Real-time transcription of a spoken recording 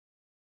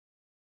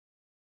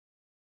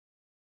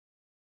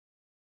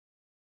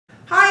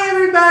Hi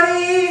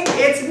everybody,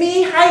 it's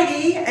me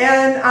Heidi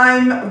and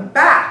I'm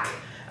back.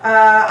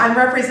 I'm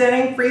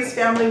representing Freeze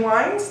Family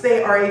Wines.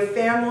 They are a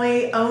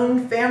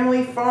family-owned,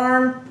 family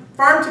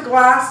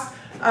farm-to-glass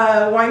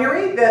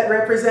winery that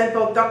represent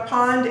both Duck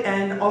Pond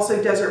and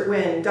also Desert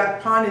Wind.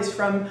 Duck Pond is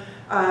from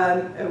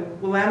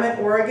Willamette,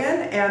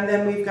 Oregon, and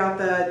then we've got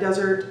the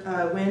Desert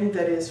Wind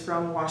that is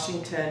from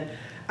Washington.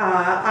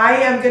 I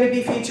am going to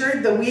be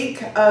featured the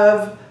week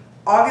of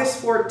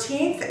August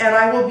 14th, and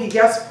I will be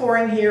guest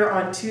pouring here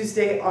on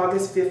Tuesday,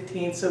 August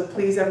 15th, so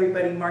please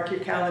everybody mark your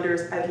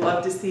calendars. I'd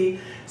love to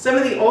see some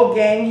of the old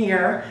gang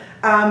here.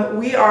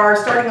 We are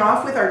starting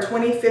off with our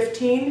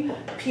 2015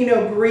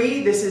 Pinot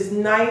Gris. This is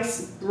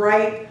nice,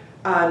 bright,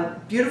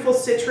 beautiful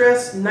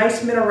citrus,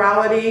 nice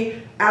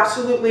minerality,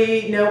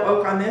 absolutely no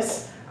oak on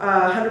this.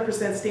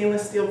 100%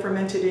 stainless steel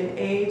fermented in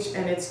age,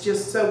 and it's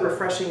just so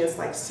refreshing. It's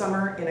like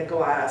summer in a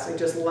glass. I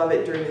just love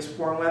it during this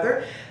warm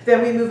weather.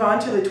 Then we move on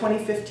to the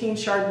 2015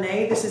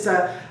 Chardonnay. This is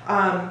a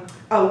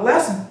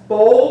less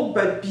bold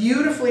but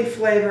beautifully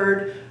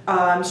flavored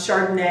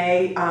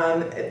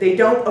Chardonnay. They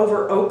don't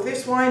over oak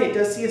this wine. It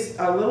does see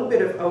a little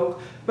bit of oak,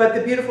 but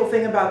the beautiful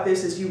thing about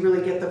this is you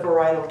really get the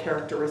varietal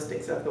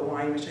characteristics of the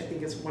wine, which I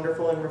think is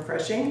wonderful and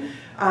refreshing.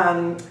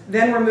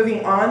 Then we're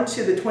moving on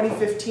to the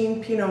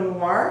 2015 Pinot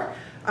Noir.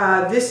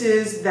 This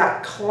is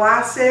that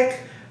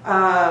classic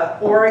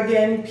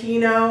Oregon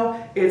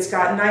Pinot. It's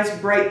got nice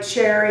bright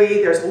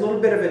cherry. There's a little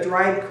bit of a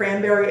dried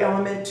cranberry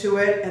element to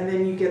it, and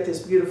then you get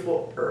this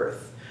beautiful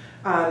earth.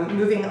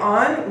 Moving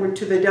on, we're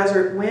to the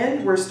Desert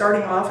Wind. We're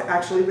starting off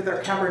actually with our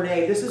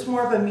Cabernet. This is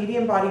more of a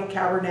medium-bodied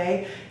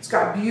Cabernet. It's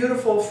got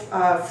beautiful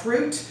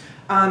fruit.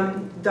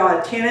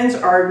 The tannins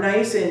are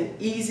nice and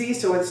easy,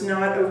 so it's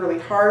not overly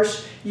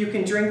harsh. You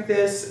can drink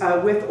this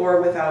with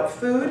or without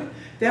food.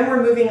 Then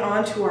we're moving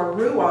on to our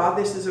Roua.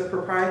 This is a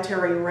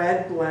proprietary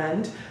red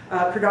blend,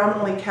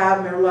 predominantly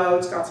Cab Merlot.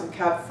 It's got some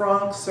Cab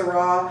Franc,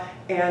 Syrah,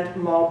 and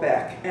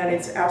Malbec, and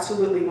it's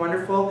absolutely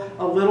wonderful.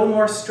 A little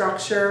more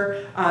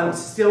structure,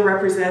 still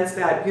represents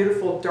that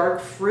beautiful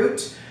dark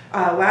fruit.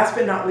 Last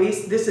but not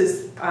least, this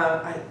is,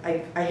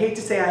 I hate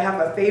to say I have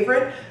a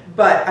favorite,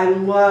 but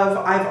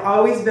I've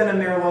always been a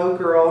Merlot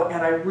girl,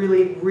 and I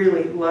really,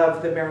 really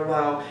love the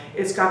Merlot.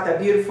 It's got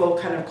that beautiful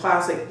kind of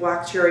classic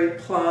black cherry,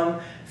 plum,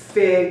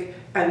 fig,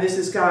 and this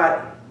has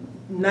got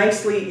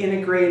nicely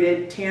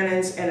integrated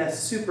tannins and a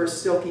super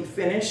silky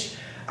finish.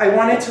 I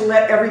wanted to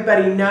let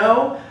everybody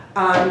know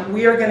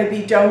we are going to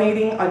be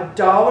donating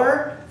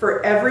 $1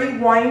 for every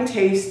wine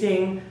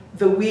tasting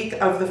the week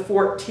of the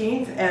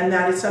 14th, and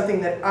that is something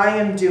that I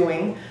am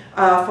doing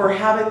for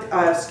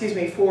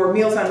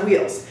Meals on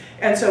Wheels.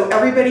 And so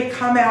everybody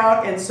come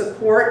out and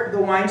support the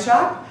wine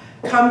shop.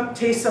 Come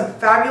taste some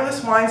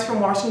fabulous wines from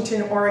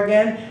Washington,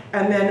 Oregon,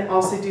 and then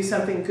also do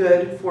something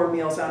good for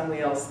Meals on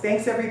Wheels.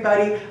 Thanks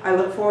everybody. I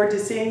look forward to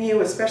seeing you,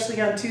 especially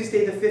on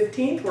Tuesday the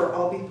 15th, where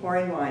I'll be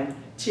pouring wine.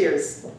 Cheers.